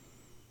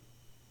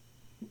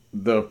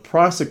 The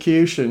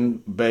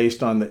prosecution,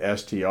 based on the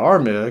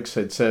STR-Mix,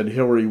 had said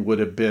Hillary would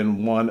have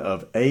been one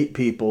of 8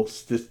 people,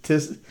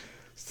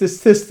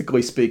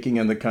 statistically speaking,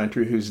 in the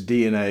country whose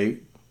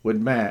DNA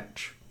would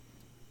match.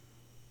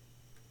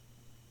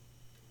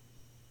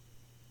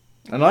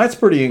 And that's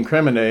pretty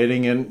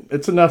incriminating, and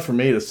it's enough for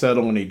me to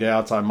settle any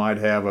doubts I might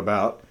have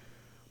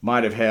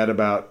had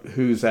about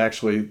who's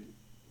actually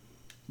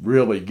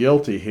really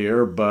guilty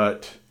here.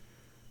 But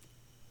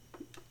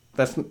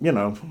that's,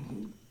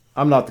 I'm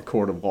not the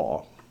court of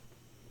law.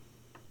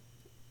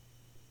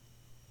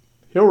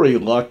 Hillary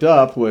lucked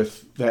up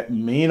with that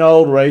mean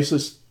old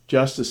racist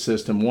justice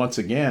system once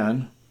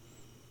again,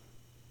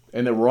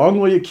 and the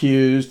wrongly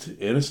accused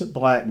innocent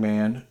black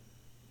man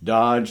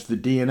dodged the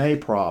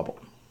DNA problem.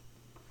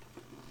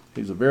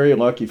 He's a very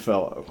lucky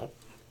fellow.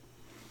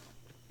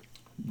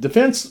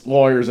 Defense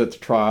lawyers at the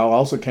trial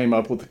also came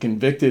up with a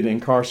convicted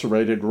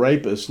incarcerated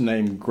rapist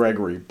named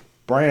Gregory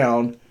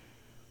Brown,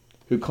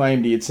 who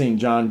claimed he had seen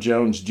John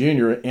Jones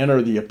Jr.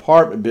 enter the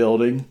apartment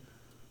building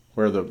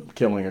where the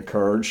killing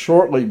occurred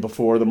shortly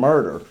before the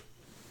murder.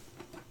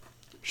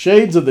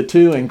 Shades of the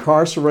two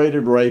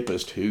incarcerated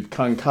rapists who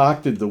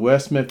concocted the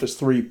West Memphis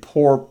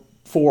 4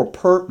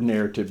 perp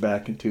narrative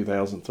back in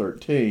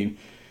 2013.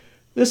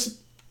 This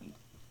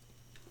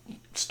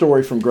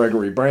story from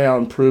Gregory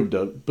Brown proved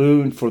a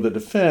boon for the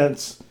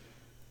defense,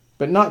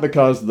 but not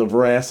because of the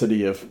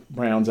veracity of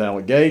Brown's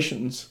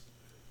allegations,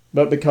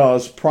 but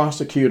because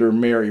prosecutor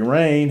Mary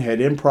Rain had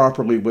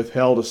improperly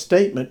withheld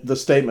the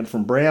statement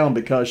from Brown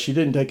because she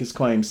didn't take his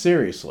claim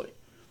seriously.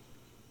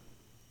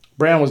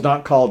 Brown was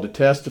not called to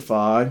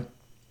testify,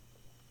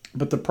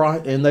 but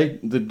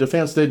the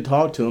defense did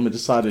talk to him and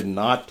decided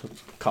not to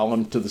call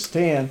him to the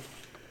stand.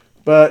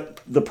 But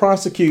the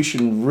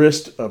prosecution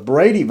risked a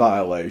Brady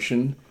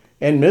violation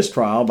and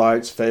mistrial by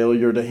its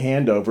failure to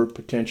hand over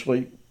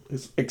potentially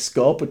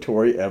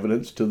exculpatory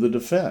evidence to the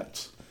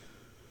defense.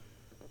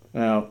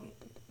 Now,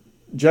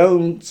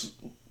 Jones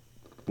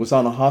was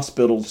on a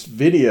hospital's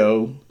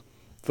video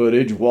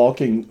footage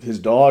walking his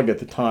dog at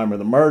the time of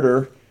the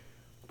murder.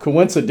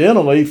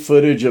 Coincidentally,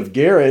 footage of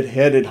Garrett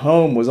headed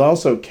home was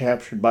also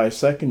captured by a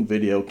second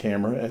video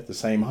camera at the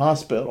same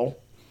hospital.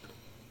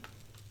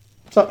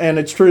 And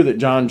it's true that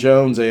John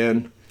Jones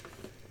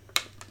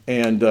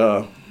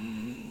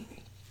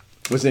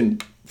was in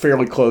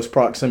fairly close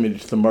proximity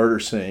to the murder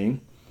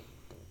scene,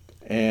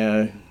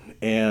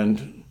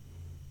 and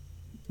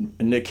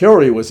Nick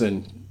Hillary was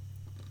in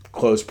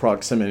close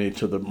proximity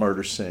to the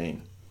murder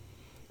scene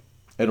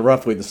at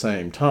roughly the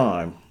same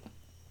time.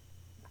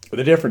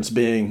 The difference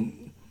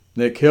being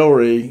Nick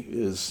Hillary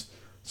is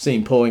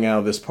seen pulling out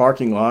of this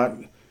parking lot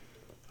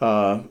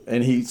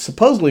And he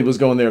supposedly was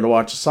going there to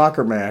watch a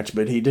soccer match,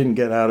 but he didn't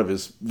get out of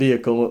his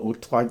vehicle.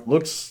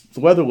 The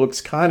weather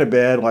looks kind of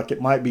bad, like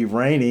it might be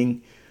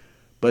raining.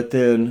 But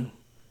then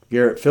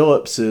Garrett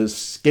Phillips is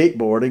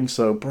skateboarding,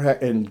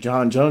 and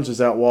John Jones is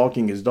out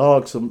walking his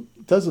dog, so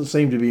it doesn't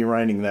seem to be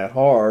raining that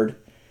hard.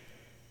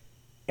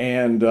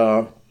 And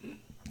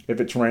if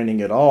it's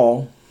raining at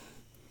all,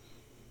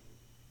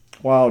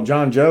 while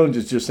John Jones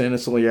is just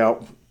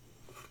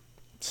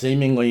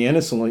seemingly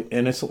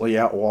innocently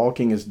out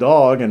walking his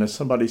dog, and if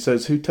somebody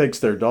says, who takes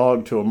their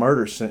dog to a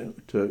murder scene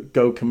to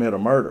go commit a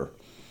murder?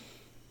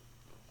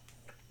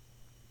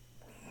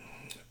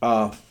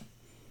 By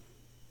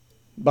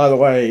the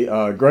way,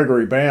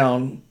 Gregory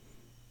Bound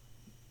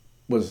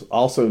was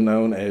also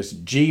known as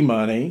G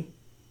Money,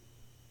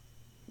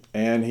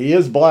 and he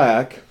is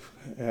black,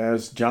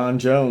 as John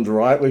Jones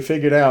rightly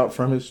figured out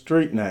from his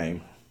street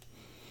name.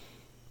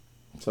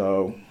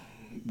 So,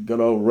 good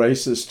old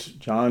racist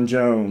John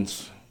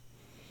Jones.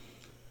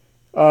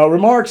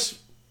 Remarks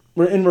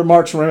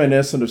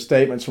reminiscent of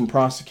statements from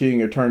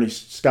prosecuting attorney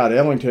Scott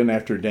Ellington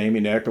after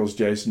Damien Eccles,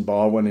 Jason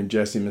Baldwin, and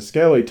Jesse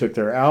Miskelly took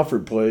their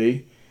Alford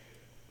plea.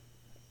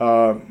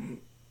 There's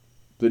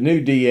a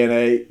new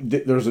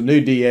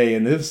DA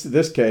in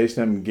this case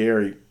named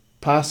Gary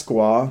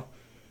Pasqua,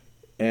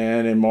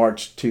 and in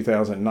March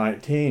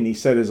 2019, he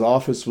said his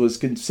office was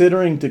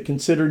considering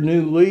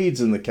new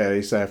leads in the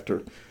case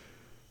after.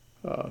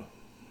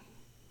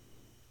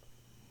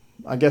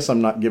 I guess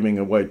I'm not giving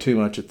away too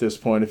much at this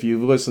point. If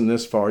you've listened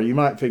this far, you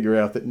might figure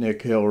out that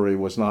Nick Hillary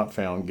was not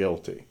found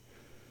guilty.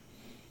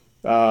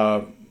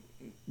 The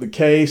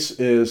case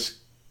is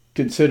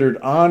considered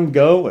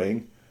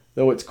ongoing,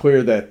 though it's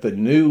clear that the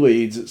new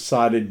leads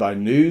cited by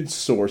news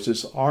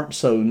sources aren't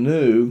so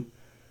new,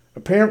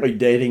 apparently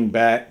dating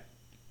back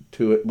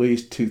to at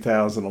least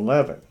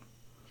 2011.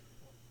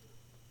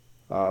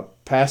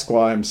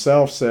 Pasqua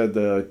himself said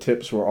the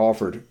tips were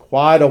offered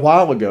quite a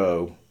while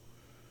ago,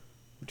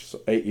 which is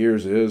 8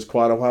 years is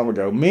quite a while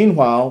ago.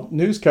 Meanwhile,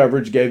 news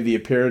coverage gave the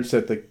appearance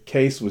that the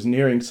case was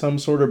nearing some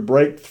sort of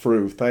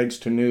breakthrough thanks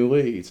to new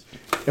leads.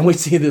 And we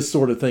see this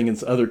sort of thing in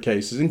other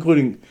cases,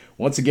 including,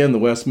 once again, the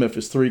West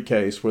Memphis 3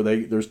 case, where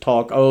there's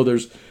talk,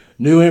 there's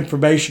new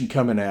information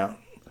coming out.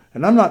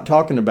 And I'm not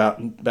talking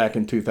about back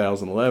in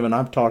 2011.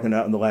 I'm talking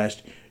about in the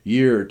last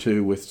year or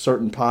two with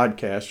certain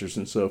podcasters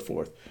and so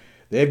forth.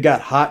 They've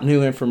got hot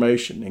new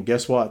information, and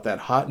guess what? That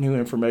hot new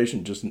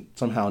information just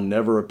somehow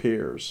never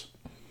appears.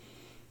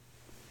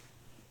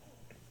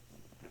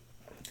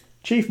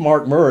 Chief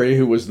Mark Murray,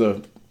 who was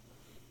the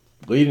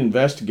lead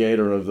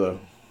investigator of the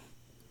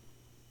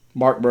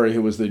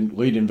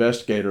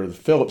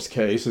Phillips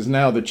case, is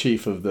now the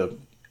chief of the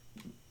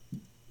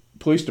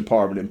police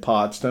department in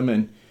Potsdam,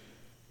 and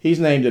he's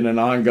named in an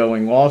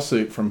ongoing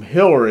lawsuit from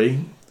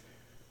Hillary,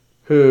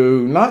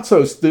 who not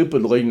so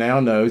stupidly now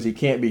knows he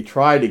can't be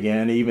tried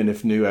again even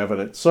if new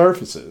evidence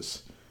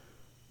surfaces.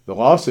 The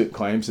lawsuit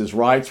claims his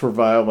rights were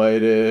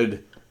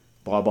violated,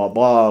 blah, blah,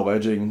 blah,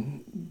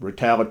 alleging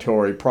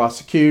retaliatory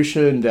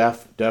prosecution,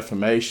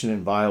 defamation,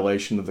 and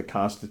violation of the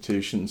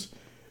Constitution's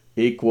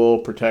Equal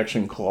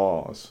Protection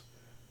Clause.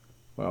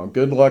 Well,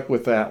 good luck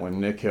with that one,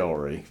 Nick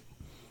Hillary.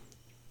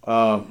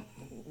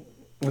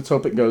 Let's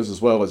hope it goes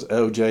as well as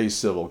O.J.'s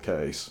civil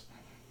case.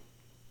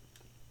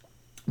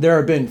 There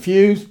have been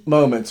few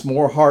moments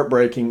more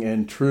heartbreaking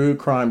in true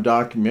crime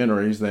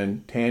documentaries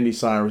than Tandy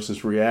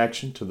Cyrus's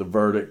reaction to the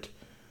verdict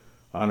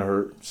on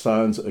her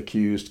son's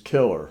accused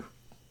killer.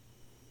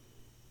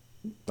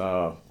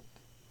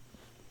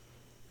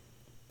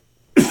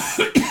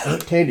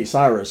 Tandy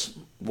Cyrus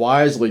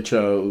wisely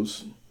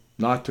chose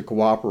not to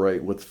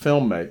cooperate with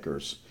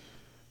filmmakers.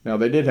 Now,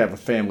 they did have a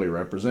family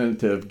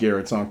representative,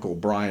 Garrett's uncle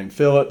Brian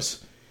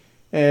Phillips,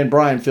 and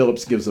Brian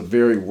Phillips gives a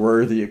very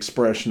worthy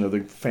expression of the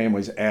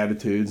family's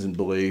attitudes and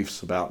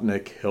beliefs about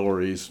Nick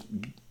Hillary's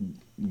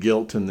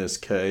guilt in this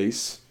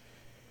case.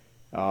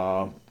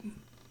 And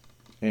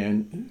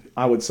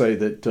I would say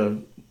that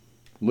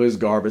Liz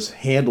Garbus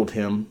handled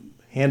them,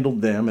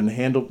 and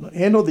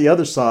handled the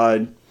other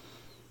side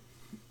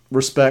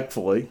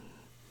respectfully.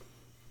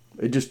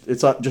 It's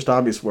just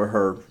obvious where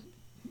her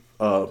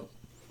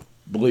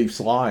beliefs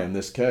lie in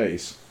this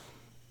case.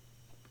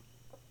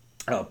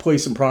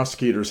 Police and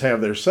prosecutors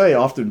have their say,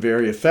 often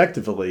very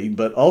effectively,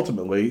 but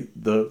ultimately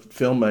the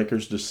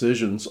filmmaker's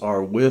decisions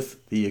are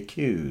with the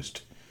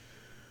accused.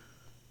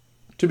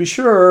 To be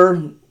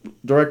sure,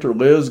 director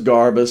Liz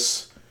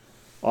Garbus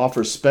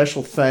offers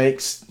special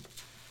thanks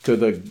to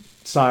the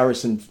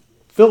Cyrus and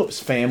Phillips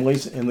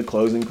families in the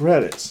closing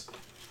credits.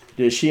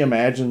 Does she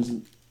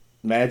imagine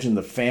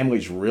the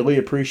families really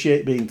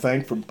appreciate being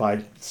thanked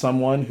by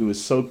someone who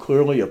is so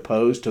clearly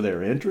opposed to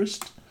their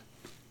interest?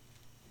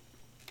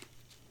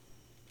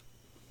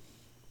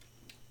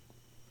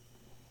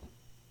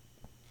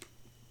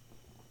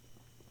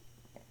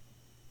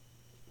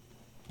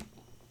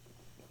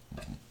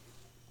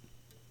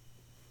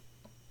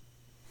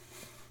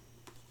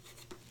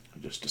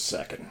 Just a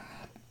second.